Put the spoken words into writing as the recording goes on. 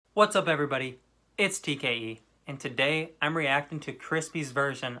What's up, everybody? It's TKE, and today I'm reacting to Crispy's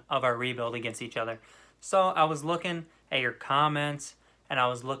version of our rebuild against each other. So I was looking at your comments, and I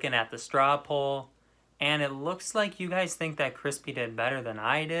was looking at the straw poll, and it looks like you guys think that Crispy did better than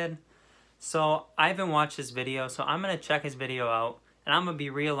I did. So I haven't watched this video, so I'm gonna check his video out, and I'm gonna be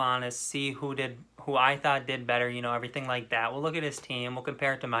real honest, see who I thought did better, everything like that. We'll look at his team, we'll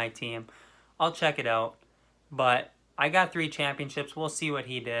compare it to my team. I'll check it out, but I got 3 championships. We'll see what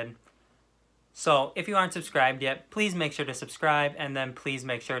he did. So if you aren't subscribed yet, please make sure to subscribe, and then please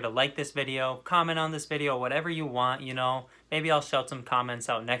make sure to like this video, comment on this video, whatever you want, Maybe I'll shout some comments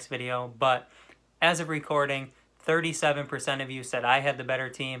out next video, but as of recording, 37% of you said I had the better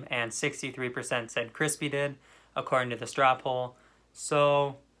team, and 63% said Crispy did, according to the straw poll.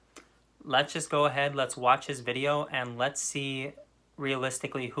 So let's just go ahead, let's watch his video, and let's see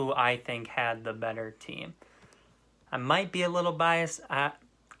realistically who I think had the better team. I might be a little biased. I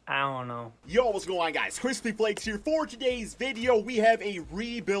don't know. Yo, what's going on, guys? KrispyFlakes here. For today's video, we have a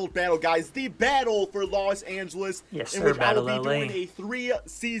rebuild battle, guys. The battle for Los Angeles. Yes, in sir, which I will Battle be LA. doing a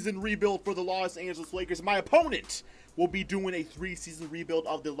 3-season rebuild for the Los Angeles Lakers. My opponent will be doing a 3-season rebuild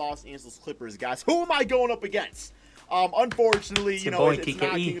of the Los Angeles Clippers, guys. Who am I going up against? Unfortunately, it's it's TKE.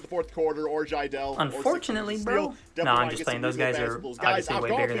 not King of the Fourth Quarter or Jidel. Unfortunately, bro. No, I'm just saying those guys are guys, obviously I've way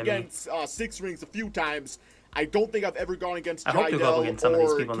gone bigger up than me. against Six Rings a few times. I don't think I've ever gone against I hope to go up against some of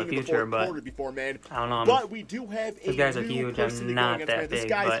these people in the future, but before, man. I don't know. But we do have These guys are huge. I'm not that big,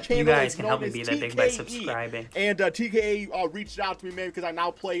 but you guys can help me be that big by subscribing. And TKE reached out to me, man, because I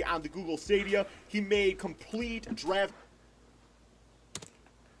now play on the Google Stadia. He made complete draft.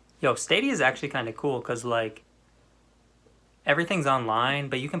 Yo, Stadia is actually kind of cool because, like, everything's online,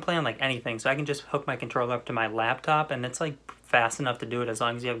 but you can play on, like, anything. So I can just hook my controller up to my laptop, and it's, like, fast enough to do it as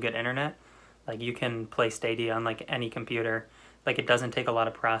long as you have good internet. Like, you can play Stadia on, like, any computer. Like, it doesn't take a lot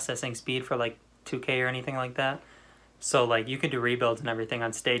of processing speed for, like, 2K or anything like that. So, like, you could do rebuilds and everything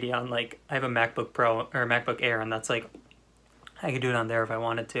on Stadia on, like, I have a MacBook Pro or a MacBook Air, and that's, like, I could do it on there if I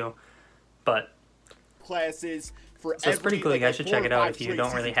wanted to. But Classes. So it's pretty cool. You guys should check it out. If you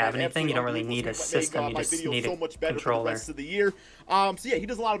don't really have anything, you don't really need a system. You just need a controller. So yeah, he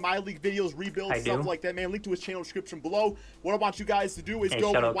does a lot of my league videos, rebuilds, stuff like that, man. Link to his channel description below. What I want you guys to do is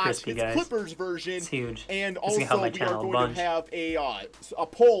go and watch his Clippers version. It's huge. And also, we are going to have a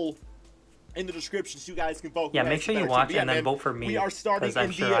poll in the description so you guys can vote. Yeah, make sure you watch and then vote for me. We are starting in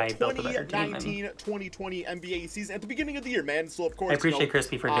the sure 2019-2020 NBA season at the beginning of the year, man. So of course, I appreciate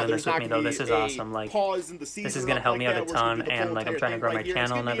Crispy for doing this with me, though. This is awesome. Like, pause in the season, this is gonna help me out a ton, and like I'm trying to grow my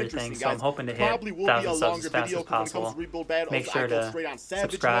channel and everything. So I'm hoping to hit 1,000 subs as fast as possible. Make sure to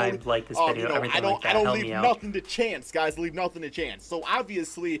subscribe, like this video, everything like that. Help me out. I don't leave nothing to chance, guys. Leave nothing to chance. So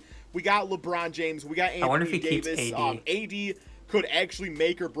obviously, we got LeBron James, we got Anthony Davis, AD. Could actually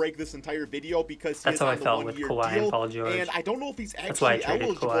make or break this entire video because that's how I felt with Kawhi and Paul George. And I don't know if he's actually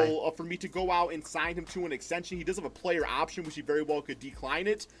eligible for me to go out and sign him to an extension. He does have a player option, which he very well could decline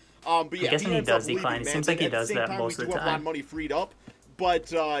it. But yeah, I guess he does decline. It seems like he does that most of the time. We do have a lot of money freed up.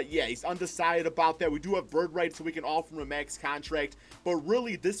 But, yeah, he's undecided about that. We do have bird rights, so we can offer him a max contract. But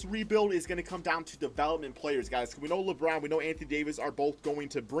really, this rebuild is going to come down to development players, guys. We know LeBron, we know Anthony Davis are both going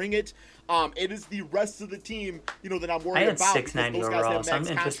to bring it. It is the rest of the team, that I'm worried about. I had 690 overall, so I'm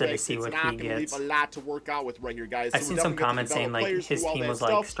interested to see what he gets. Leave a lot to work out with right here, guys. I've seen some comments saying, like, his team was,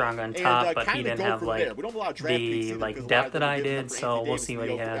 like, strong on top, but he didn't have, like, the, like, depth that I did, so we'll see what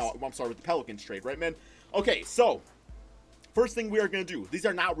he has. I'm sorry, with the Pelicans trade, right, man? Okay, so first thing we are going to do, these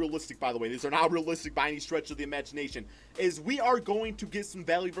are not realistic, by the way. These are not realistic by any stretch of the imagination, is we are going to get some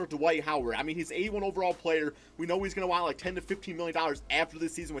value for Dwight Howard. I mean, he's an 81 overall player. We know he's going to want like $10 to $15 million after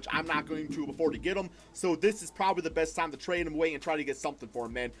this season, which I'm not going to afford to get him. So this is probably the best time to trade him away and try to get something for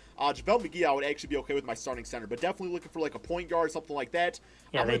him, man. JaVale McGee, I would actually be okay with my starting center, but definitely looking for like a point guard, something like that.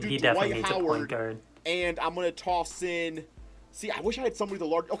 Yeah, he definitely needs a point guard. And I'm going to toss in... See, I wish I had somebody the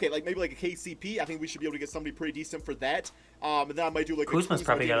large. Okay, like maybe like a KCP. I think we should be able to get somebody pretty decent for that. And then I might do like Kuzma's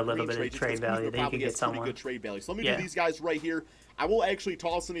probably got a little bit of trade value. That you could get someone. Good trade value. So let me do these guys right here. I will actually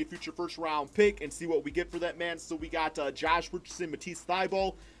toss in a future first round pick and see what we get for that, man. So we got Josh Richardson, Matisse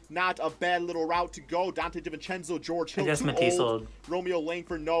Thybulle. Not a bad little route to go. Dante DiVincenzo, George Hill, I guess Matisse will... Romeo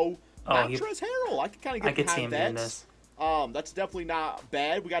Langford, no. Montrezl Harrell. I could kind of get behind that. That's definitely not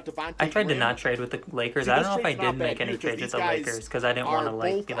bad. We got Devontae I tried to Graham. not trade with the Lakers. Dude, I this don't know if I trade's not did bad make any either, 'cause trades with these the guys Lakers because I didn't want to are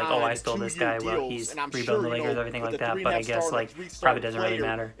like both be like, oh, I on stole this 2-year guy. Well, deals, he's and I'm rebuilding sure, the you Lakers, know, everything with like a that. But I 3.5 guess star, like 3-star probably doesn't really player,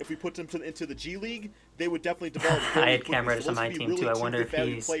 matter. if we put them into the G League, they would definitely develop. I Very had Cam quickly. Reddish on my Those would be team really too. I two wonder good if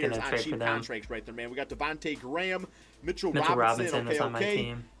value he's players gonna on trade cheap for them. contracts right there, man. We got Devontae Graham, Mitchell Mitchell Robinson. was on my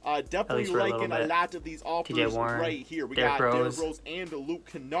team. Definitely least for a little liking a bit. lot of these offers TJ Warren, right here. We Derrick got Rose. Derrick Rose and Luke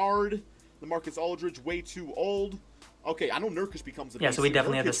Kennard. LaMarcus Aldridge, way too old. Okay, I know Nurkic becomes a beast. Yeah, so we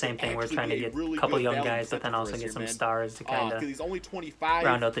definitely have the Nurkic same could thing. We're actually trying to be a get really a couple good young value guys, but center then for also us get here, some man. stars to kind Because of he's only 25.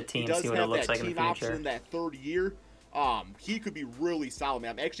 round out the He team, does see what it have looks that like in the team option future. in that third year. He could be really solid,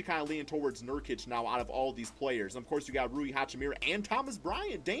 man. I'm actually kind of leaning towards Nurkic now out of all these players. And of course, you got Rui Hachimura and Thomas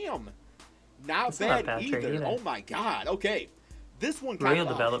Bryant. Damn. Not bad either. Oh, my God. Okay. This one kind Rui of...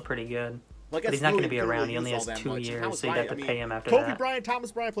 will develop pretty good. Like, But he's not going to be around. He only has 2 years, so you got to pay him after Kobe that. Bryant,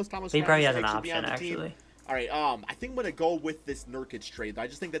 Thomas Bryant plus Thomas He Bryant. probably has an actually be on option, the team. actually. All right, I think I'm going to go with this Nurkic trade. I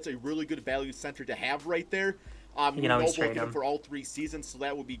just think that's a really good value center to have right there. You can always trade him for all 3 seasons, so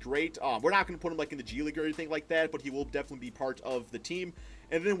that would be great. We're not going to put him like in the G League or anything like that, but he will definitely be part of the team.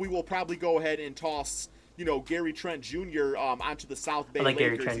 And then we will probably go ahead and toss, you know, Gary Trent Jr. Onto the South Bay I like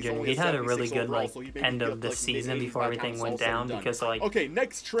Lakers. Gary Trent He's Jr. only He had a really 76 good overall, like so he may end be of up the like season mid-80s before by the time everything it's went all said and down done. because like okay,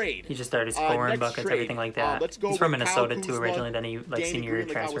 next trade. he just started scoring next buckets, trade. everything like that. Let's go He's from with Minnesota Kyle too Kuzma, originally. Then he like Danny senior year Green,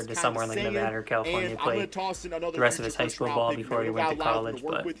 like I was transferred to kinda somewhere in like saying, Nevada or California. and He I'm gonna played toss in another the rest of future his high school first-round ball pick. before he We've went got to a lot of college, to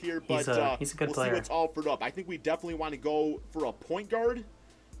work but with here, he's a good we'll player. see what's offered up. I think we definitely want to go for a point guard.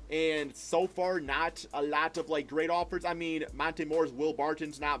 And so far, not a lot of like great offers. I mean, Monte Moore's Will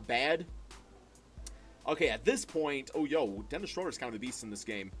Barton's not bad. Okay, at this point, oh yo, Dennis Schroeder's kind of a beast in this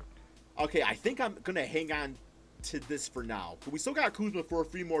game. Okay, I think I'm gonna hang on to this for now. But we still got Kuzma for a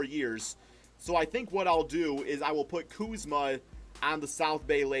few more years. So I think what I'll do is I will put Kuzma on the South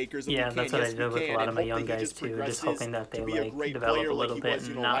Bay Lakers. If Yeah, we can. that's what Yes, I did we with a can, lot and of my hope young that he guys too. Just progresses hoping that to they be a like great develop player a like little he bit was,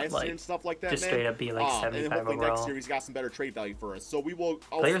 you and know, not last year like and stuff like that, just man. straight up be like And then 75 hopefully next overall. year he's got some better trade value for us. So we will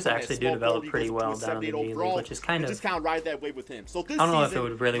also Players put him actually at do small develop forward. He pretty goes well to a down in the 78 G League, overall, which is kind and of just kind of ride that wave with him. So this I don't know if season, it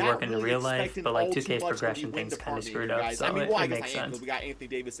would really not work in really real life, expecting but like all too 2K's much progression when we win thing's kind of department screwed here, up, guys. so I mean, it well, I makes guess I am sense. because we got Anthony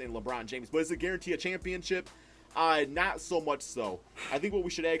Davis and LeBron James, but is it guarantee a championship? Not so much so. I think what we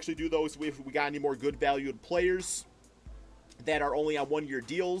should actually do though is if we got any more good valued players that are only on 1-year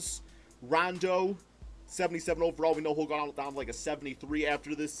deals. Rondo, 77 overall. We know he'll go down to like a 73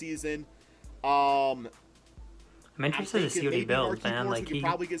 after this season. I'm interested to see what he maybe builds, Markieff man. Morris, Like we could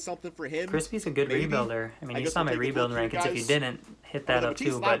probably get something for him. Crispy's a good Maybe. rebuilder. I mean, I you guess saw we'll my take a rebuild look here, rankings. If you guys. didn't, hit that up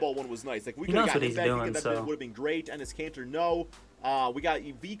too. But one was nice. Like we he could knows have what got him he's back doing, again, that so- would have been great. Ennis Cantor, no. We got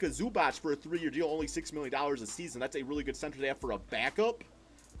Ivica Zubac for a 3-year deal, only $6 million a season. That's a really good center to have for a backup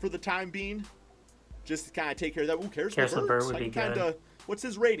for the time being. Just to kind of take care of that. Ooh, Karis LeVert would be good. Kinda, what's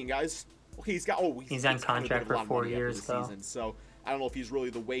his rating, guys? Okay, he's got. Oh, He's on it's kinda contract been a for lot of 4 money after years, the though. season, so I don't know if he's really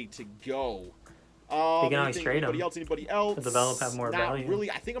the way to go. They can always trade him. Anybody else? To develop, have more Not value.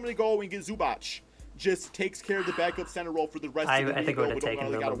 really. I think I'm going to go and get Zubac. Just takes care of the backup center role for the rest of the I think I would have We don't taken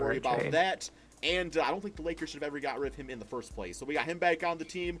really the got to worry LeVert about trade. that. And I don't think the Lakers should have ever got rid of him in the first place. So we got him back on the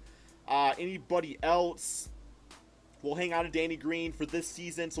team. Anybody else? We'll hang on to Danny Green for this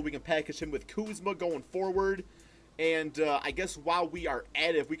season so we can package him with Kuzma going forward. And I guess while we are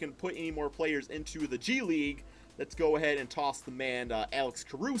at it, if we can put any more players into the G League, let's go ahead and toss the man Alex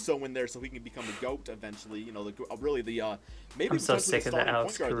Caruso in there so he can become the GOAT eventually. You know, maybe I'm so potentially sick the of the starting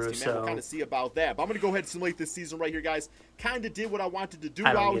Alex point guard of this team, man. We'll Caruso. kind of see about that. But I'm going to go ahead and simulate this season right here, guys. Kind of did what I wanted to do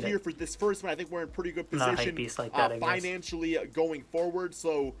I don't out get here it. for this first one. I think we're in pretty good I'm not a hype position beast like that, I guess. financially going forward.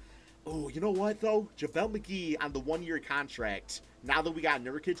 So, oh, you know what, though? JaVale McGee on the 1-year contract. Now that we got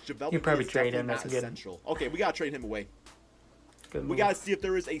Nurkic, JaVale You McGee probably is trade definitely him. That's not a good- essential. Okay, we got to trade him away. Good We move. got to see if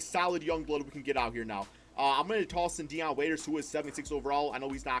there is a solid young blood we can get out here now. I'm going to toss in Deion Waiters, who is 76 overall. I know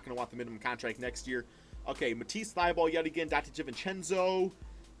he's not going to want the minimum contract next year. Okay, Matisse Thybulle yet again. Dante DiVincenzo,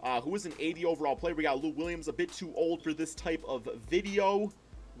 who is an 80 overall player. We got Lou Williams, a bit too old for this type of video.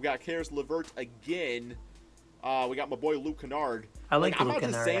 We got Karis LeVert again. We got my boy Luke Kennard. I like I'm Luke not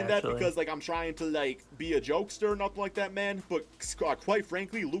just Kennard, saying that actually. because like I'm trying to like be a jokester or nothing like that, man. But quite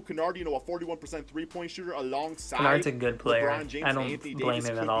frankly, Luke Kennard, you know, a 41% 3-point shooter alongside Kennard's a good player. LeBron James I don't and Anthony blame Davis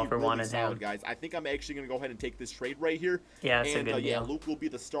him could at all be for really wanting solid, him. guys. I think I'm actually going to go ahead and take this trade right here. Yeah, it's a and good yeah, deal. Luke will be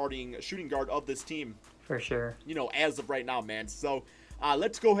the starting shooting guard of this team, For sure. you know, as of right now, man. So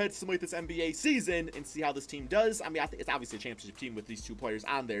let's go ahead and simulate this NBA season and see how this team does. I mean, I think it's obviously a championship team with these two players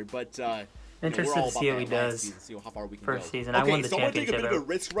on there, but Interested to see how he does see how far we can first go. season. I Okay, won the so I'm going to take a bit of a championship.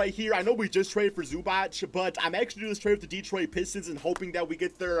 risk right here. I know we just traded for Zubac, but I'm actually doing this trade with the Detroit Pistons and hoping that we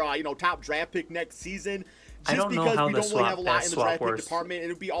get their, you know, top draft pick next season. I don't know because how we the don't really have a lot in the swap draft pick works, department. It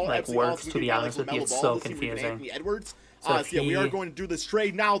would be all like, absolutely works, awesome. to be honest with you. LaMelo It's Ball so this year, we get confusing. Anthony Edwards. So So yeah, we are going to do this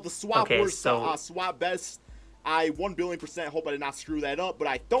trade now. The swap Okay, worst, so- swap best. I 1,000,000,000% hope I did not screw that up, but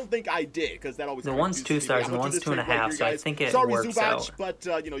I don't think I did because that always. The one's 2 stars and the one's 2.5, so I think it works out. But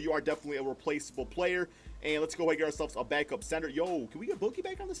you are definitely a replaceable player. And let's go ahead and get ourselves a backup center. Yo, can we get Boogie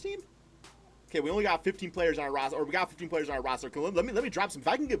back on this team? Okay, we only got 15 players on our roster, or we got 15 players on our roster. Let me drop some. If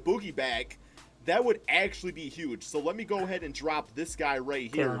I can get Boogie back, that would actually be huge. So let me go ahead and drop this guy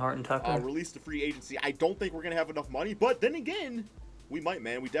right here. Jalen Horton-Tucker. Release the free agency. I don't think we're gonna have enough money, but then again, we might,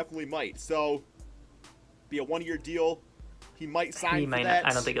 man. We definitely might. So be a 1-year deal. He might sign for that.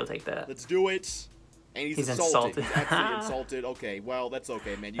 I don't think he'll take that. Let's do it. And he's insulted. He's absolutely insulted. Okay, well, that's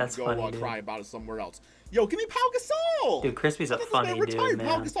okay, man. You can go funny, cry about it somewhere else. Yo, give me Pau Gasol! Dude, Crispy's a funny dude, man.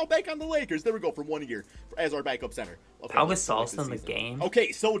 Pau Gasol back on the Lakers. There we go, for 1 year as our backup center. Okay, Pau Gasol's in the game?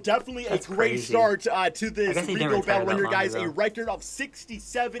 Okay, so definitely a great start to this rebuild battle right here, guys. A record of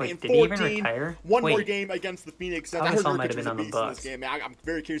 67 and 14. Did he even retire? One more game against the Phoenix. Pau Gasol might have been on the Bucks. This game, man. I'm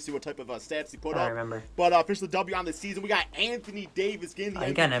very curious to see what type of stats he put up. I remember. But official W on the season. We got Anthony Davis getting the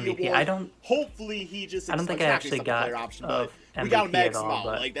he got an MVP. award. Hopefully he just. I don't think I actually got we got to max at him all, out.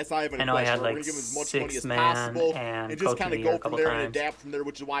 but Like, that's not even a I know I question. had We're like going to give him as much money as 6-man possible and just kind of go from there and times. adapt from there,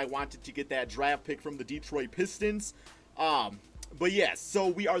 which is why I wanted to get that draft pick from the Detroit Pistons. But yes, so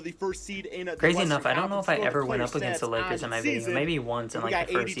we are the first seed in the Crazy Western enough, I don't know if I Conference. ever went up against the Lakers in my video. Maybe once in like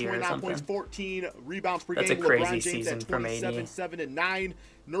the first year or something. Points, 14 rebounds per That's game. a crazy LeBron James season at from 27, AD. 7 and 9.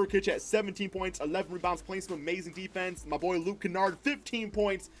 Nurkic at 17 points, 11 rebounds, playing some amazing defense. My boy Luke Kennard, 15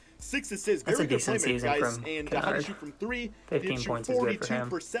 points. 6 assists, That's very a good decent playmaker, season guys. from And Kennard. how to shoot from 3. 15 shoot points is good for him.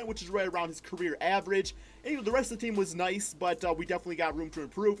 42%, which is right around his career average. And the rest of the team was nice, but we definitely got room to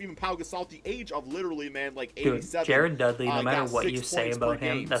improve. Even Pau Gasol, the age of literally, man, like 87. Dude, Jared Dudley, no matter got what 6 you say points about per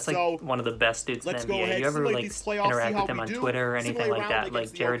him, game. that's like So, one of the best dudes in the let's go NBA. ahead, You ever simulate like these playoffs, interact see how with him we on do. Twitter or anything Simulate like round that? against Like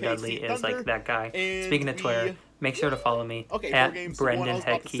the Jared OKC Dudley is Thunder. like that guy. And Speaking of Twitter, make sure to follow me Okay, at 4 games to 1. I Brendan was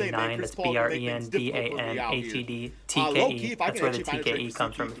about to say, man, Hedke9. Chris That's Paul can make things difficult for me out here. BRENDANHEDTKE. Low-key, if I That's can where the actually find a trade TKE for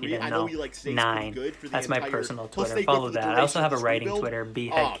comes from if you CP3, I didn't know know. he, like, stays pretty 9. good for the That's my entire- personal he'll Twitter. stay Follow good for the that. I also duration have a of this writing rebuild. Twitter, He would be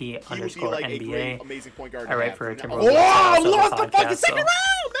bhedke_NBA. like a great, amazing point guard I to write have. for You know? Timberwolves. Oh, Also lost the a fucking podcast, second so-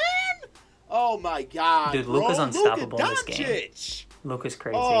 round, man! Oh my god, Dude, bro. Luka's unstoppable Luka in this game. Doncic. Luka's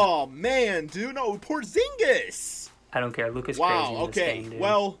crazy. Oh man, dude, no, Porzingis. I don't care. Luka's Wow. crazy in this Okay. game, dude.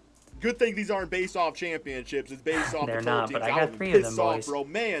 Well, good thing these aren't based off championships. It's based off They're the not, teams. but I I got would 3 be of them, pissed off, boys. bro.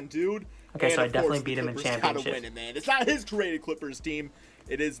 Man, dude. Okay, And so I of definitely course, beat the him in Clippers gotta championship. win it, man. It's not his created Clippers team.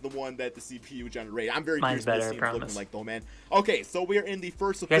 It is the one that the CPU generated. I'm very Mine's curious what this better, I team's promise. looking like, though, man. Okay, so we are in the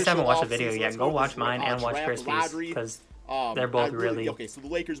first If you guys official haven't watched the offseason. video yet, Let's go with watch this mine and watch draft Crispy's lottery. because they're both really. Okay, so the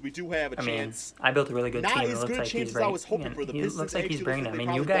Lakers, we do have a I mean, chance. I built a really good Not team. It as looks good like chance he's as I was hoping right. for the He Pistons. looks like he's Actually, bringing it. looks I like mean,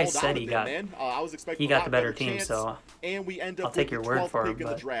 they you probably guys balled said out he a bit, got. man. I was expecting He got a the lot better better team, chance, so and we end up I'll take with your the word 12th for pick it, in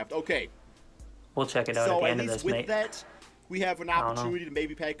the but- draft. Okay. we'll check it out So at the at end of least this, with mate. that, we have an don't know. opportunity to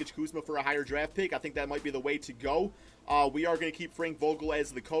maybe package Kuzma for a higher draft pick. I think that might be the way to go. We are going to keep Frank Vogel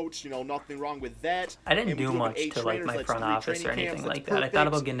as the coach. You know, nothing wrong with that. I didn't And we do have much 8 to like trainers. my That's front 3 office or training anything camps. like That's that. I thought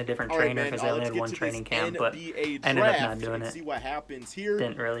about perfect. getting a different All right, trainer man, because I only let's had get one to training this camp, but NBA I ended up not draft doing and it. see what happens here.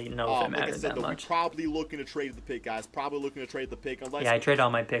 Didn't really know if it Like I mattered said, that though, we're much. probably looking to trade the pick, guys. Probably looking to trade the pick unless. Yeah, I trade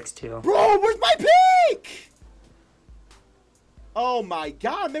all my picks too. Bro, where's my pick? Oh my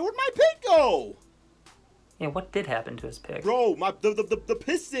god, man, where'd my pick go? Yeah, what did happen to his pick? Bro, the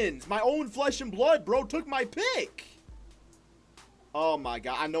Pistons, my own flesh and blood, bro, took my pick. Oh my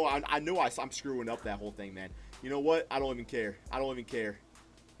god, I know I'm screwing up that whole thing, man. You know what? I don't even care. I don't even care.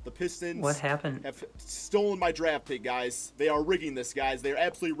 The Pistons What happened? have stolen my draft pick, guys. They are rigging this, guys. They're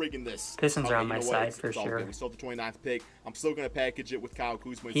absolutely rigging this. Pistons are on you my know what? side It's for all sure. good. We still have the 29th pick. I'm still going to package it with Kyle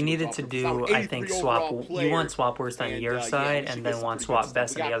Kuzma. He needed to do, I think, swap. You want swap worst on your side, and then want swap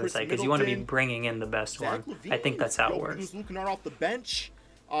best on the other side, because you want to be bringing in the best one. I think that's how it works. Luke Kennard off the bench.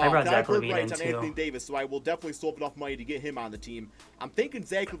 I brought Zach I've heard LaVine rights in on Anthony too. Davis, so I will definitely still have enough money to get him on the team. I'm thinking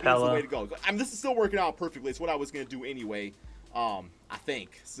Zach LaVine's the Capella. way to go. I mean, this is still working out perfectly. It's what I was going to do anyway, I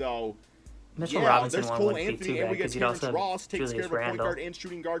think. So, Mitchell yeah, Robinson there's one Cole wouldn't be Anthony, too and bad we got because you'd Terrence also Ross, have takes care Julius of our point Randle. guard and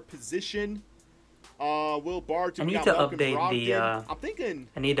shooting guard position. Will Bart, I we need got to Malcolm update Brogdon. the. I'm thinking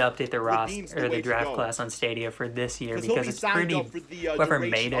I need to update the Levine's roster the or way the to draft go. class on Stadia for this year Because he'll because be it's signed pretty. up for the Whoever duration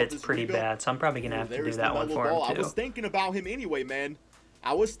made of it, it's this pretty rebuild. bad, so I'm probably gonna have to do There's that the one LaMelo for him Ball. I too. was thinking about him anyway, man.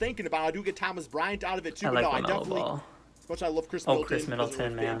 I was thinking about. I do get Thomas Bryant out of it too, I but like no, I LaMelo definitely. Ball. much as I love Chris Oh, Middleton, Chris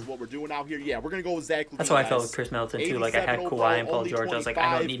Middleton, really man. what we're doing out here. Yeah, we're gonna go with Zach LaVine. That's how I felt guys. with Chris Middleton too. Like I had 87 Kawhi and overall, Paul only George. I was like, I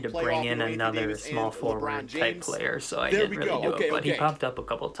don't 25 need to playoff bring in with Anthony another Davis small and forward LeBron type James. player, so I There didn't we really go. do Okay, it. But he okay. popped up a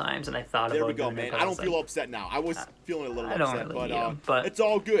couple times, and I thought There we about go, doing man. it. But I don't was feel like, upset now. I was feeling a little I don't upset, really but, need him, but it's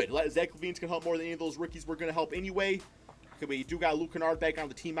all good. Zach LaVine's gonna help more than any of those rookies we're gonna help anyway. Okay, we do got Luke Kennard back on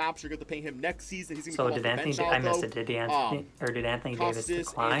the team ops. You're going to pay him next season. He's going to so come did off Anthony? the bench I now, missed it. Did Anthony Davis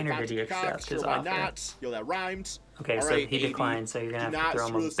decline, or did he accept his why offer? not? Yo, that rhymed. Okay, All so right, he AD, declined. So you're gonna do have to not throw him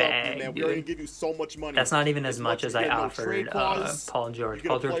screw a this up, bag, man. We're going to dude. give you so much money. That's not even as much as I no offered trade clause, Paul George. you get a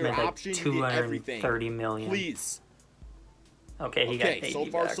Paul George player made like option, you get everything. $230 million. Please. Okay, he got AD so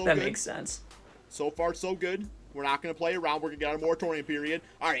far, back. so That good. makes sense. So far, so good. We're not going to play around. We're going to get out of moratorium period.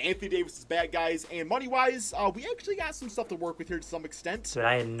 All right, Anthony Davis is bad, guys. And money-wise, we actually got some stuff to work with here to some extent. But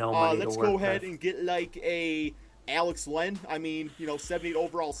I had no money Let's to work go ahead with. and get like a Alex Len. I mean, 78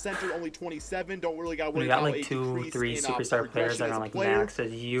 overall center, only 27. Don't really got to worry We got about like a 2, decrease 3 in, superstar players that progression are as a like player. max,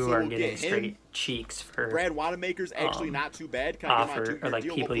 as you So are we'll getting get him. straight cheeks for Brad Wanamaker's actually not too bad. Can I get him on a offer, two-year or like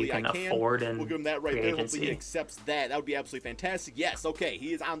deal? people you Hopefully can I can. afford in We'll give him that right free there. Hopefully he agency. accepts that. That would be absolutely fantastic. Yes, okay,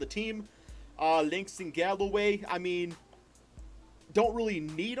 he is on the team. Langston Galloway, I mean, don't really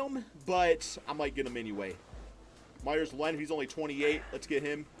need him, but I might get him anyway. Myers Leonard, he's only 28. Let's get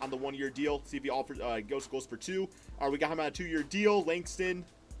him on the 1-year deal. See if he offers goes for 2. All right, we got him on a 2-year deal. Langston.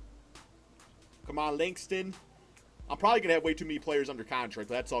 Come on, Langston. I'm probably gonna have way too many players under contract,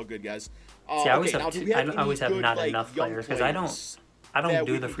 but that's all good, guys. See, I always okay, have, now, do we have I always have any good, not like, enough young players because I don't that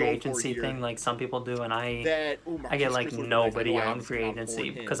do we the can free go for agency here? thing like some people do, and I Marcus get like Chris would be nobody nice. I know I on have free to agency afford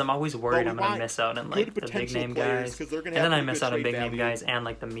him. because I'm always worried But I'm we gonna want miss out on good like the big potential name players, guys, 'cause they're and gonna then have I pretty miss good out on trade big name value. guys and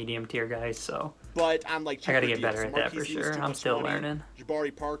like the medium tier guys. So But on like I gotta cheaper get better deals. at that for Marquise Hughes, sure. too I'm much still money. learning.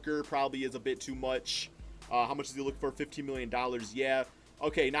 Jabari Parker probably is a bit too much. How much does he look for? $15 million. Yeah.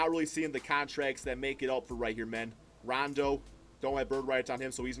 Okay, not really seeing the contracts that make it up for right here, man. Rondo, don't have bird rights on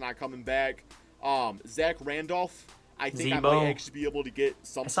him, so he's not coming back. Zach Randolph, I think I might actually be able to get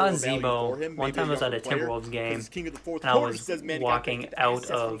some I saw sort of value for Zebo him. one Maybe time I was at a younger player, Timberwolves 'cause game, he's king of the fourth and I quarter. was Says, man, you walking gotta out assets,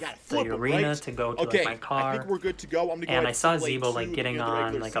 man, you of gotta the flip 'em, arena right? to go to Okay, like my car, I think we're good to go. I'm gonna go and ahead I saw play Zebo like two getting at the on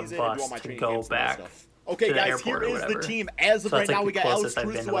regular like a season and do all bus my to training go camps and all that back. stuff. Okay, to the guys, airport here or is the whatever. team. As of So right that's like now, the we got Alex closest I've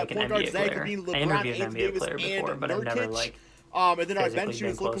Caruso been to like at an point guard, NBA Zach player. LaVine, I LeBron, interviewed an Anthony NBA Davis, player before, and but I've never Nurkic. like And then our physically bench been here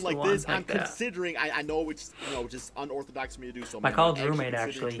is looking close to like one this. like I'm that. considering, I know it's just unorthodox for me to do so. My man. college I'm roommate considering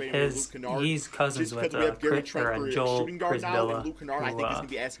actually, trading with Luke Kennard, he's cousins just with because we have Gary or Trent for Joel shooting guard now, and Crispilla, Luke Kennard I think who is going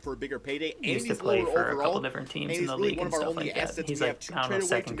to be asking for a bigger payday, and used to he's play lower for a overall. couple different teams And in he's the really league one and of our stuff only like that. assets He's we like, have to I don't know, trade away to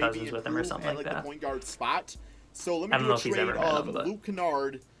second maybe cousins with him or improve something at like the that. point guard spot. So let I me don't do know a if he's trade ever met him, of but Luke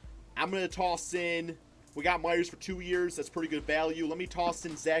Kennard. I'm going to toss in. We got Myers for 2 years. That's pretty good value. Let me toss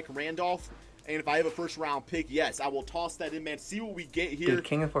in Zach Randolph. And if I have a first-round pick, yes, I will toss that in, man. See what we get here. Dude,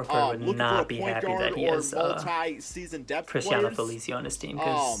 King of Fourth Quarter would looking not for a be point happy guard that he or has multi-season depth Cristiano players. Felicio on his team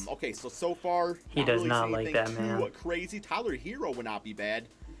because Okay, so far he does really not seeing like anything that, man. too crazy. Tyler Hero would not be bad.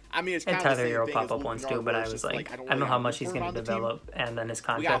 I mean, it's and kind of the Tyler same Hero thing pop as up Luke once Kennard, too, but where I it's was just like, I don't I don't know really how have much room he's for him going to on the team. develop, and then his We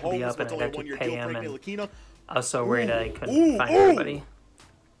got contract will be Holmes, up, and what's I'd only have a to 1-year pay deal, him, Frank and Ntilikina. I was so worried I couldn't find anybody. Dude,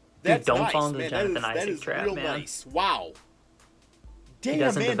 That's don't nice, fall into the man. Jonathan that Isaac is trap, real man. nice. Wow. He Damn,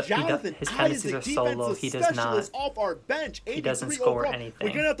 doesn't man, deve- Jonathan his tendencies Isaac, are so low. defensive He does not. specialist off our bench. He doesn't 83 score overall. anything.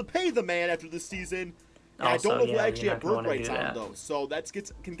 We're gonna have to pay the man after this season. And I Also, don't know if we yeah, actually you're have not gonna bird wanna rights do on him that. though, so that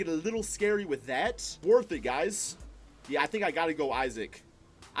can get a little scary with that. Worth it, guys. Yeah, I think I gotta go Isaac.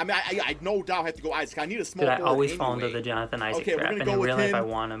 I mean, I no doubt have to go Isaac. I need a small Dude, I forward always fall anyway. into the Jonathan Isaac Okay, we're trap, gonna and go in with real life him, I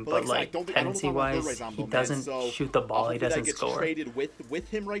want him, but but like I said, I like don't think I don't know if I'm gonna bird tendency-wise, rights on he him, man, doesn't so shoot the ball, he hopefully doesn't that gets score. traded with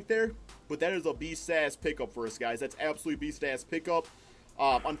him right there. But that is a beast-ass pickup for us, guys. That's absolutely beast-ass pickup.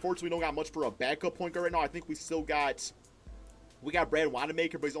 Unfortunately, we don't got much for a backup point guard right now. I think we got Brad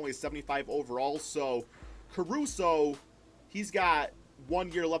Wanamaker, but he's only a 75 overall. So Caruso, he's got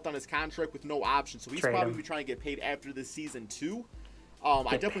 1 year left on his contract with no option, so he's Trade probably him. be trying to get paid after this season too. I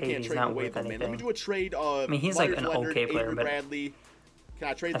definitely paid, can't he's trade not him away worth though, man. Let me anything. do a trade of I mean, he's like Myers an Leonard, okay player, Avery but Bradley. Can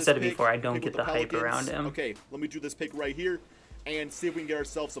I trade I've this said it pick? before, I don't Pick get with the hype Pelicans? around him. Okay, let me do this pick right here and see if we can get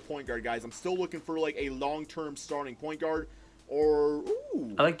ourselves a point guard, guys. I'm still looking for like a long-term starting point guard or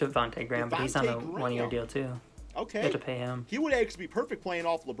ooh. I like Devontae Graham, but he's on a Devontae 1 year Graham. deal too. You Okay. have to pay him. He would actually be perfect playing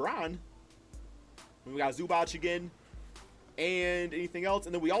off LeBron. We got Zubac again. And anything else.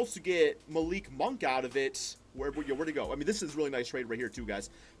 And then we also get Malik Monk out of it. Where'd he go? I mean, this is a really nice trade right here, too, guys.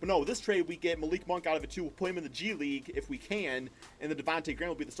 But no, this trade, we get Malik Monk out of it, too. We'll put him in the G League if we can. And then Devontae Graham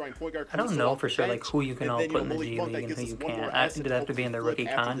will be the starting point guard. I don't Caruso know off for the sure bench. like who you can And all then, put in the Malik G Monk, that League and gives who you us one more can't. asset Does to it have to be in the hopefully rookie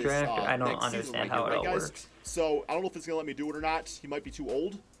flip after this, contract? I don't next season understand right how here, it right, all guys? works. So I don't know if it's going to let me do it or not. He might be too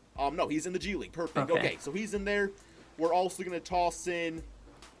old. No, he's in the G League. Perfect. Okay. Okay, so he's in there. We're also going to toss in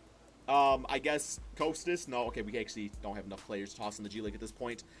I guess Costas. No, okay, we actually don't have enough players to toss in the G League at this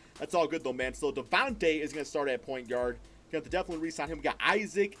point. That's all good though, man. So Devontae is gonna start at point guard. Got to definitely re-sign him. We got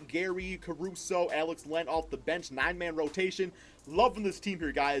Isaac, Gary, Caruso, Alex Lent off the bench, 9-man rotation. Loving this team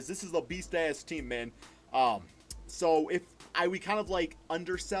here, guys. This is a beast-ass team, man. So if we kind of like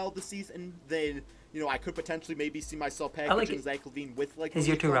undersell the season, then I could potentially maybe see myself packaging Zach LaVine with like his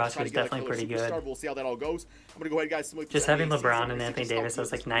year 2 roster is definitely pretty good. We'll see how that all goes. I'm gonna go ahead, guys. Just having LeBron and Anthony Davis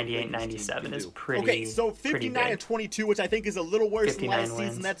as like 98, 97 is pretty. Okay, so 59 and 22, which I think is a little worse than last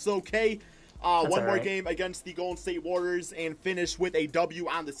season. That's okay. One more game against the Golden State Warriors and finish with a W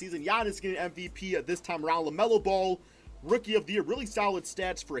on the season. Giannis getting MVP this time around. LaMelo Ball, Rookie of the Year, really solid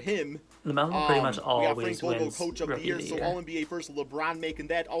stats for him. LaMelo pretty much always we got Frank Vogel, wins Coach of the Year, so All-NBA first. LeBron making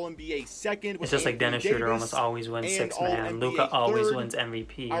that All-NBA second. It's just like Dennis Schroeder almost always wins 6-man. Luka always wins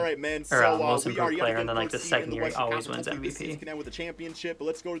MVP. All right, man. So, or most improved player, and then like the second year he always wins MVP. Can end with a championship, but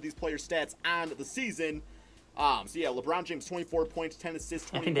let's go to these player stats on the season. So yeah, LeBron James 24 points, 10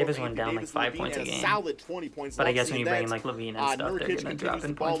 assists. Anthony Davis went down like 5 points a game. Solid 20 points. But I guess when you bring in like LaVine and stuff, they're gonna drop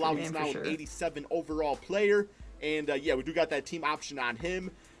in points per game for sure. 87 overall player, and yeah, we do got that team option on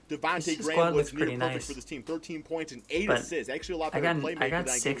him. Devontae Graham was pretty perfect for this team. 13 points and 8 assists. Actually, a lot better playmaker. I got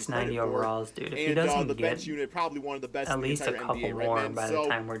 690 overalls, dude. If he doesn't the get bench unit, probably one of the best at least a couple more by the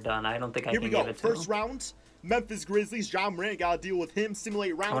time we're done, I don't think I can give it to him. First round. Memphis Grizzlies, John Morant, got to deal with him,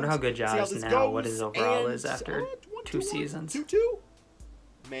 simulate rounds. I wonder how good Ja is now, what his overall is after 2 seasons. 2-2?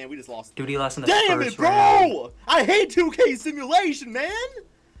 Man, we just lost. Dude, he lost in the Damn first it, bro! round. I hate 2K simulation, man!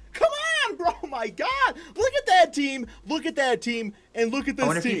 Come on, bro! My God! Look at that team! Look at that team! And look at this team! I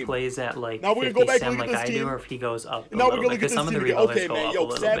wonder if he plays at like now 50 sim like I do, or if he goes up a little bit. Because some of the rebuilders go up a little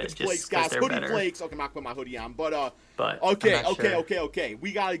bit just because they're better. Flakes. Okay, I'm not putting my hoodie on, but okay.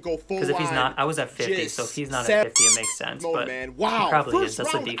 We gotta go full on. Because if he's not, I was at 50, so if he's not at 50, it makes sense. But man, wow! He probably is. First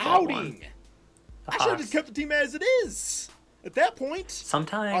That's round the default outing. one. I should have just kept the team as it is. At that point,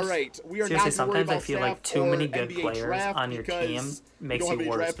 sometimes, all right, we are seriously, sometimes I feel like too many good players on your team makes you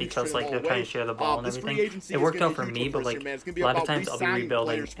worse because like they're trying to share the ball and everything. It worked out for me, but like a lot of times I'll be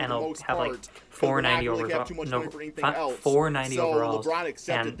rebuilding and I'll have like 490 overall, 490 overalls,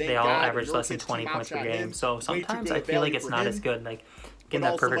 and they all average less than 20 points per game. So sometimes I feel like it's not as good. Like getting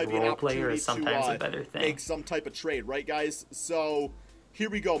that perfect role player is sometimes a better thing. Make some type of trade, right, guys? So here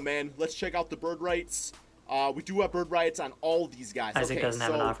we go, man. Let's check out the bird rights. We do have bird rights on all these guys. Isaac doesn't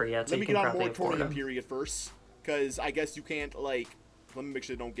have an offer yet, so you can probably afford him. Let me get on moratorium period first, because I guess you can't, like, let me make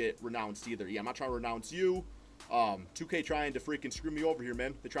sure they don't get renounced either. Yeah, I'm not trying to renounce you. 2K trying to freaking screw me over here,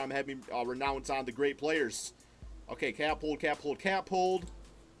 man. They're trying to have me renounce on the great players. Okay, cap hold.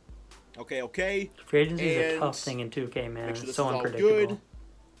 Okay. Free agency is a tough thing in 2K, man. It's so unpredictable.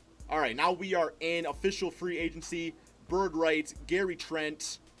 All right, now we are in official free agency. Bird rights, Gary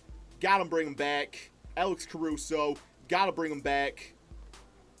Trent. Gotta bring him back. Alex Caruso, gotta bring him back.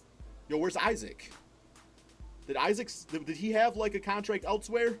 Yo, where's Isaac? Did he have like a contract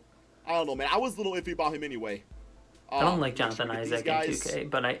elsewhere? I don't know, man. I was a little iffy about him anyway. I don't like Jonathan Isaac in 2K,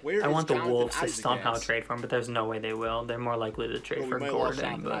 but I want the Wolves to somehow trade for him, but there's no way they will. They're more likely to trade for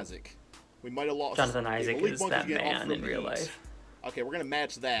Gordon. But we might have lost. Jonathan Isaac is that man in real life. Okay, we're gonna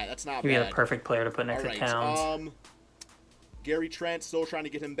match that. That's not bad. You get a perfect player to put next to Towns. Gary Trent, still trying to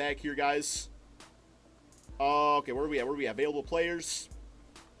get him back here, guys. Okay, where are we at? Available players.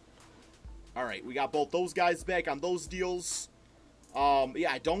 All right, we got both those guys back on those deals.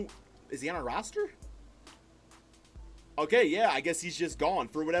 Yeah, is he on our roster? Okay, yeah, I guess he's just gone.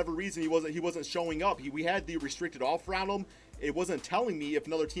 For whatever reason, he wasn't showing up. We had the restricted offer on him. It wasn't telling me if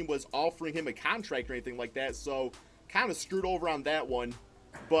another team was offering him a contract or anything like that, so kind of screwed over on that one.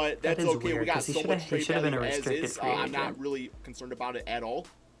 But that's okay. Weird, we got so much trade value as is. I'm not really concerned about it at all.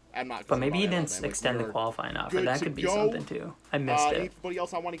 I'm not. But maybe he didn't extend the qualifying offer. That could be something too. I missed it. Anybody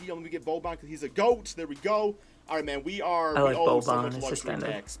else I want to get? Let me get Boban because he's a GOAT. There we go. All right, man. We are. I like Boban. So it's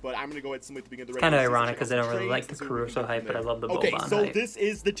suspended. But I'm gonna go ahead and submit the beginning of the It's kind of ironic because I don't really like the Caruso hype, but I love the Boban hype. Okay, so this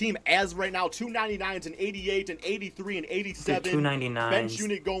is the team as right now: 299s and 88 and 83 and 87. 299. Bench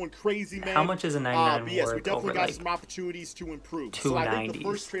unit going crazy, man. How much is a 99 yes, worth? We definitely got like some opportunities to improve. 290s. So I think the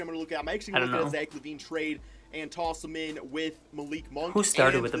first trade I'm gonna look at, I'm actually gonna look at a Zach LaVine trade and toss him in with Malik Monk. Who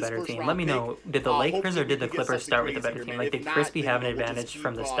started with the better team? Let me know. Did the Lakers or did the Clippers start with the better team? Like, did Crispy have an advantage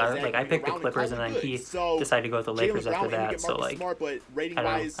from the start? Like, I picked the Clippers and then he decided to go with the Lakers after that. So, like, I don't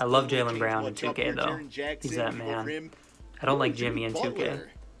know. I love Jaylen Brown in 2K, though. He's that man. I don't like Jimmy in 2K.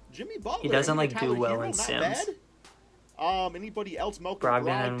 He doesn't, like, do well in Sims. Anybody else? Malcolm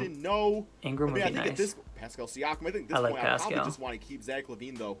Brogdon? No. Ingram would be nice. Pascal Siakam. I think this point I probably just want to keep Zach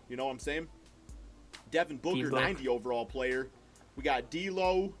LaVine, though. You know what I'm saying? Devin Booker, 90 overall player. We got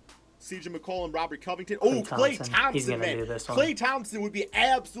D'Lo. CJ McCollum, Robert Covington. Oh, Klay Klay Thompson. Thompson, He's gonna man. do this one. Klay Thompson would be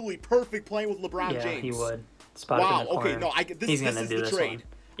absolutely perfect playing with LeBron Yeah, James. he would. Spot him in Wow. the corner. Okay. No, this is the trade. One.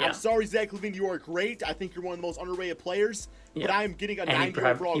 Yeah. I'm sorry, Zach LaVine. You are great. I think you're one of the most underrated players. Yeah. But I am getting a and 90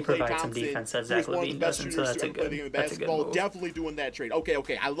 overall he Klay provides Thompson. some defense that He's Zach one of the LaVine best doesn't, so shooters that's to a ever play the good, game of that's a good basketball. move. Definitely doing that trade.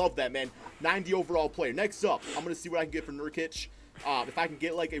 Okay. I love that, man. 90 overall player. Next up, I'm going to see what I can get for Nurkic. If I can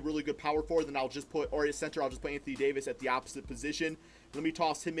get like a really good power forward, then I'll just put, or at center, I'll just put Anthony Davis at the opposite position. Let me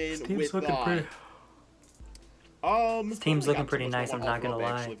toss him in with. This team's looking pretty nice. I'm not gonna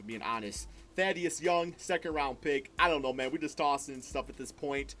lie. Actually, if I'm being honest, Thaddeus Young, 2nd round pick. I don't know, man. We just tossing stuff at this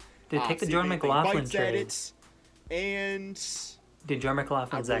point. Dude, take the See if Jordan anything McLaughlin bites at trade. it. And Dude, Jordan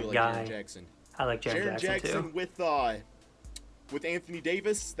McLaughlin's I really that like guy. Jaren Jackson. I like Jaren Jackson too. With Anthony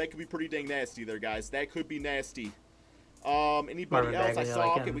Davis, that could be pretty dang nasty there, guys. That could be nasty. Anybody Marvin else? Bagley, I saw. I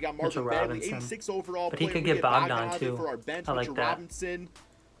like okay, him. we got Marvin Mitchell Bagley, Robinson. 86 overall. But he player. could We get get Bogdan, too too. For our bench, I like Mitchell that. Robinson.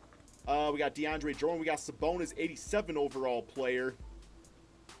 We got DeAndre Jordan. We got Sabonis, 87 overall player.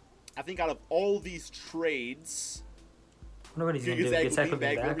 I think out of all these trades, I wonder what he's gonna do. Get Zach LaVine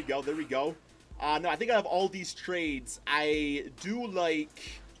back. There we go. No, I think out of all these trades, I do like.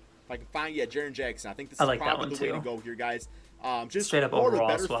 If I can find, Jaren Jackson. I think this is like probably that the way one, to too. go here, guys. Just Straight up more of a overall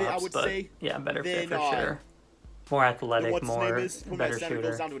better swaps, fit, I would but say. yeah, better fit for Then, sure. More athletic, what's his more name is? When better that center shooter.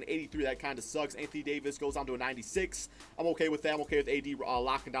 goes down to an 83, that kind of sucks. Anthony Davis goes down to a 96. I'm okay with that. I'm okay with AD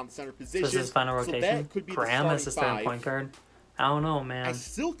locking down the center position. So this is his final rotation. So that could be Graham the is the starting point guard. I don't know, man. I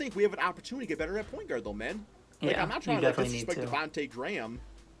still think we have an opportunity to get better at point guard, though, man. Like, Yeah, I'm not trying you to definitely need disrespect to. Devontae Graham,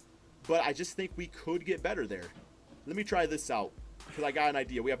 but I just think we could get better there. Let me try this out, because I got an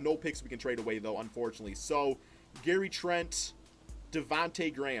idea. We have no picks we can trade away, though, unfortunately. So, Gary Trent,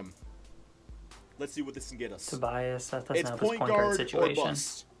 Devontae Graham. Let's see what this can get us. Tobias, that doesn't It's help his point point guard guard or situation.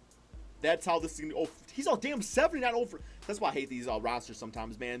 bust. That's how this is going to go. He's all damn 79 over. That's why I hate these rosters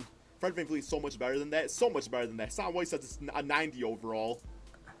sometimes, man. Fred VanVleet is so much better than that. So much better than that. Sam White says it's a 90 overall.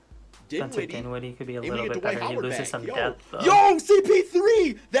 Dinwiddie could be a little bit Dwight better. He Howard loses back. some Yo. depth, though. Yo,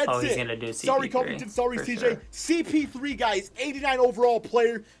 CP3! That's Oh, it. he's gonna do CP3. Sorry, Covington. Sorry, for CJ. sure. CP3, guys. 89 overall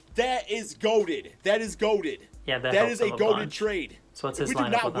player. That is goated. That is goated. Yeah, that That helps is a him goated bunch. trade. So what's If his we do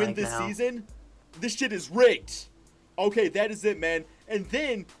lineup not looking win like this now? season, this shit is rigged. Okay, that is it, man. And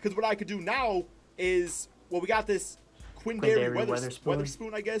then, because what I could do now is, well, we got this Quindary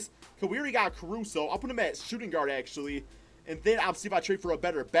Weatherspoon, I guess. Because we already got Caruso. I'll put him at shooting guard, actually. And then I'll see if I trade for a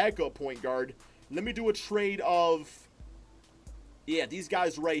better backup point guard. Let me do a trade of, these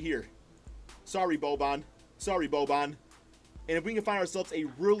guys right here. Sorry, Boban. And if we can find ourselves a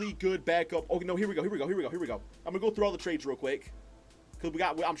really good backup. Oh, no, here we go. I'm going to go through all the trades real quick. Because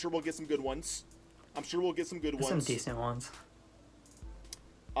I'm sure we'll get some good ones. Some decent ones.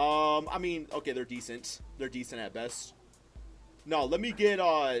 I mean, okay, they're decent. They're decent at best. No, let me get,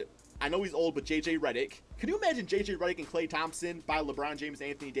 I know he's old, but JJ Redick. Can you imagine JJ Redick and Klay Thompson by LeBron James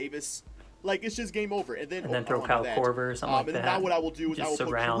and Anthony Davis? Like, it's just game over. And then Throw Kyle Korver or something like and that. then now what I will do is I will Just put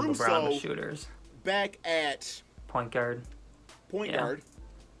surround LeBron Caruso with shooters. back at Point guard. point guard.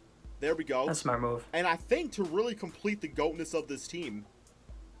 There we go. That's a smart move. And I think to really complete the GOATness of this team,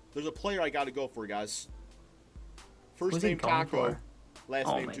 there's a player I got to go for, guys. First Who's he name going Taco, for? last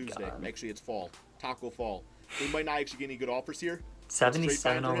Oh name my Tuesday. God. Actually, it's fall. Taco Fall. We might not actually get any good offers here.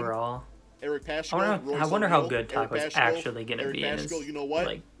 77 overall. Eric Paschal. I wonder how good Taco's actually going to be. Eric Paschal, you know what?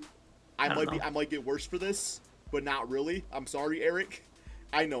 Like, I might get worse for this, but not really. I'm sorry, Eric.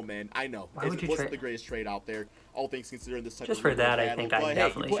 I know, man. I know. It wasn't the greatest trade out there, all things considering this type just of for that, battle. I think but, I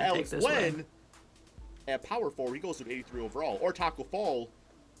definitely put should Alex take this Len one. at power forward. He goes to 83 overall. Or Taco Fall.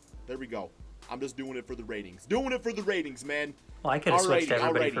 There we go. I'm just doing it for the ratings. Doing it for the ratings, man. Well, I could have switched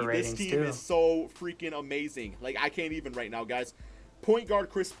everybody for ratings, This team is so freaking amazing. Like, I can't even right now, guys. Point guard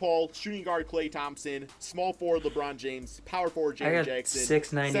Chris Paul, shooting guard Klay Thompson, small forward LeBron James, power forward Jaren Jackson,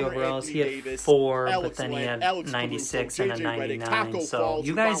 690 center overalls. Anthony He had Davis, 4, Alex but then he Len, had Alex 96 Caruso, and a JJ Redick, 99. Taco So Fall,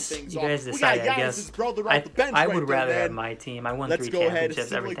 you to round guys things decide, off. I guess. Brother off the bench I right would there, rather man. have my team. I won Let's 3 go ahead,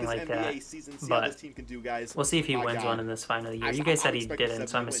 championships, everything like that. season, see how But this team can do, guys. we'll see if he My wins God. one in this final year. You guys said he didn't,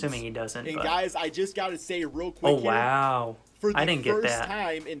 so I'm assuming he doesn't. And But... guys, I just got to say real quick Oh, wow. for the I didn't get first that.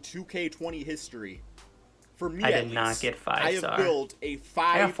 time in 2K20 history, for me I at did not least, get 5 I star. have built a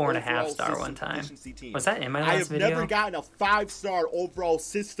 5 I got 4.5 overall star system one time. proficiency team. Was that in my I last have video? never gotten a 5-star overall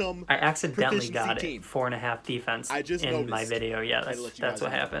system. I accidentally proficiency got team. it. 4.5 defense I just in my noticed. video. Yeah, I had to let you that's guys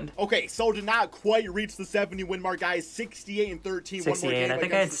what know. happened. Okay, so did not quite reach the 70 win mark, guys. 68 and 13. 68. One more game I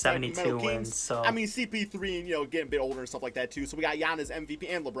think I had against the Sacramento 72 Kings. wins. So I mean, CP3 and getting a bit older and stuff like that too. So we got Giannis MVP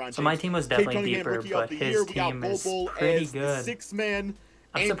and LeBron James. So my team was Kate definitely Cunningham, deeper, Rookie but of the his year. We got team is Bobo pretty as good. the 6th man.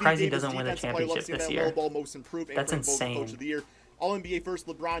 I'm Anthony surprised he Davis, doesn't win the defensive player, championship Luxie this Van year. Lobo, most improved. That's and Coach of insane. the year. All-NBA first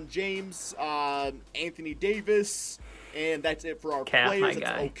LeBron James, Anthony Davis, and that's it for our Cat, players. my It's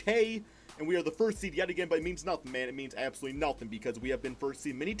guy. okay. And we are the first seed yet again, but it means nothing, man. It means absolutely nothing because we have been first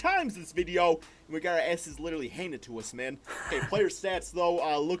seed many times this video, and we got our asses literally handed to us, man. Okay, player stats,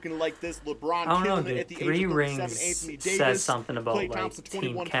 though, looking like this. LeBron I don't know, killing it dude. at the 3 age of 37. rings Anthony Davis says something about Klay like Thompson, team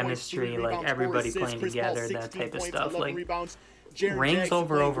 21 chemistry, points, 3 like rebounds, everybody 4 assists. playing Chris Paul, together, that 16 type of points, stuff. 11 Like rebounds. Jaren rings Jackson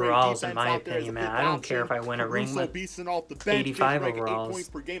over playing great overalls, in defense my out there as a opinion, man. fifth I don't option. care if I win a ring Caruso with beasting off the bench, 85 8 overalls. points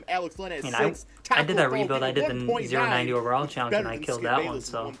per game. Alex Len at I mean, 6. I did that Taco rebuild. Fall I did the 1.9, 090 overall which is challenge, better and I than killed Skip that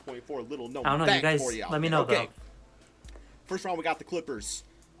Bayless one. with So 1.4. Little known I don't know. You fact guys, for you out let me there. know Okay. though. First round, we got the Clippers.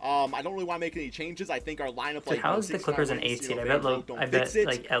 I don't really want to make any changes. I think our lineup, Dude, how is the Clippers an 8 seed? I bet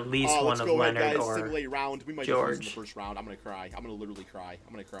like at least one let's of go ahead, Leonard guys. or Simulate round. We might just lose in the George. first round. I'm gonna cry. I'm gonna literally cry.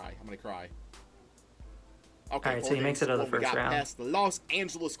 I'm gonna cry. I'm gonna cry. Okay, Alright, so 4 he makes games it out of to the go. We first got round. past the Los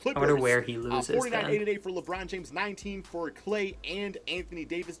Angeles Clippers. I wonder where he loses 49, then. 8 for LeBron James, 19 for Klay and Anthony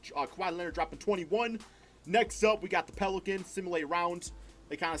Davis. Kawhi Leonard dropping 21. Next up, we got the Pelicans. Simulate round.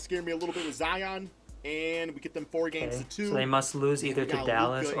 They kind of scare me a little bit with Zion. And we get them 4 games to 2. So they must lose either We to got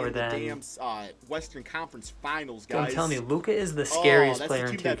Dallas Luka or in the then. damn, Western Conference Finals, Dude, guys. I'm telling you, Luka is the scariest that's player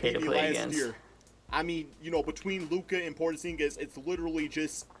the in team that 2K beat to me play last against. year. I mean, you know, between Luka and Porzingis, it's literally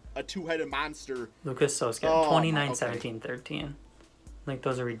just a two-headed monster. Luka's so scary. Oh, 29, okay. 17, 13. Like,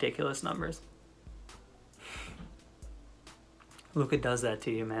 those are ridiculous numbers. Luka does that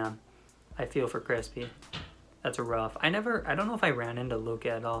to you, man. I feel for Crispy. That's rough. I don't know if I ran into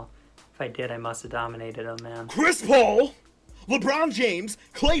Luka at all. If I did, I must have dominated him, man. Chris Paul, LeBron James,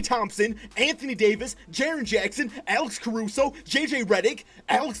 Klay Thompson, Anthony Davis, Jaren Jackson, Alex Caruso, JJ Redick,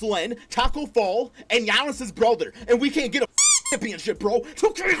 Alex Len, Taco Fall, and Giannis's brother. And we can't get a championship, bro.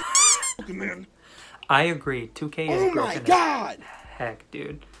 2K, man. I agree. 2K is Oh broken my as God. heck,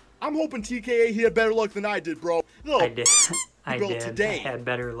 dude. I'm hoping TKA he had better luck than I did, bro. Look, I did. I bro, did. today, I had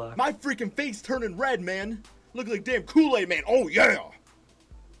better luck. my freaking face turning red, man. Look like damn Kool-Aid, man. Oh, yeah.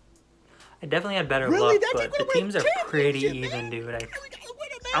 I definitely had better Really? luck, That's but like the what a teams are championship, pretty man. even, dude. We gotta win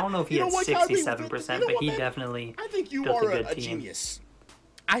it, man. I don't know if he You had know what, Kyrie? 67%, You know but what, he man? definitely I think you built are a good a team. genius.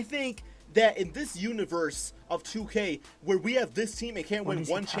 I think that in this universe of 2K, where we have this team and can't What win is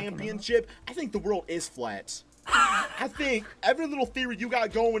he one talking about? championship, I think the world is flat. I think every little theory you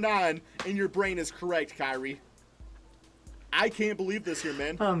got going on in your brain is correct, Kyrie. I can't believe this here,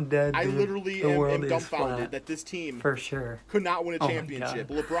 man. I'm dead, I dude. literally The am world is dumbfounded flat. that this team For sure. could not win a Oh my championship.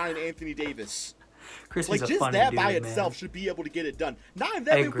 God. LeBron and Anthony Davis. Crispy's Like, a just funny that dude, by man. itself should be able to get it done. Not even I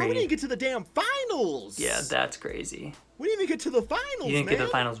that, man, we agree. didn't get to the damn finals. Yeah, that's crazy. We didn't even get to the finals, You didn't man. get to the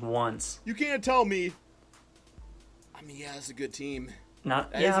finals once. You can't tell me. I mean, yeah, that's a good team.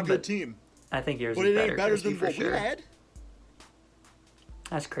 Not That yeah, is a good but team. I think yours But is it ain't better Crispy, than for what sure. we had.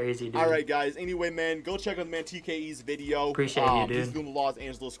 That's crazy, dude. All right, guys. Anyway, man, go check out the man TKE's video. Appreciate you, dude. He's doing the Los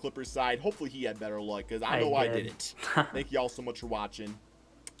Angeles Clippers side. Hopefully, he had better luck because I I know I did. didn't. Thank you all so much for watching,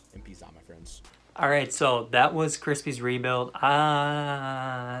 and peace out, my friends. All right, so that was Crispy's rebuild.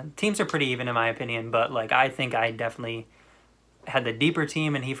 Teams are pretty even in my opinion, but like I think I definitely had the deeper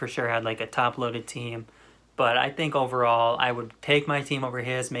team, and he for sure had like a top-loaded team. But I think overall, I would take my team over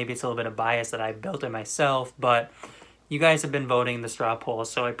his. Maybe it's a little bit of bias that I built it myself, but you guys have been voting in the straw poll,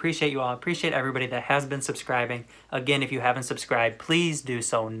 so I appreciate you all. I appreciate everybody that has been subscribing. Again, if you haven't subscribed, please do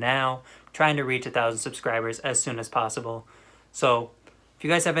so now. I'm trying to reach 1,000 subscribers as soon as possible. So if you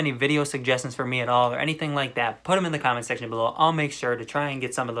guys have any video suggestions for me at all or anything like that, put them in the comment section below. I'll make sure to try and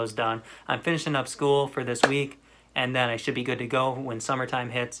get some of those done. I'm finishing up school for this week, and then I should be good to go when summertime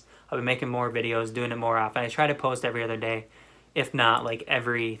hits. I'll be making more videos, doing it more often. I try to post every other day, if not like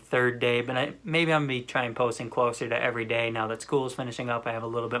every third day, but maybe I'm going to be trying posting closer to every day now that school is finishing up. I have a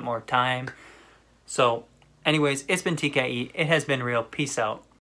little bit more time. So anyways, it's been TKE. It has been real. Peace out.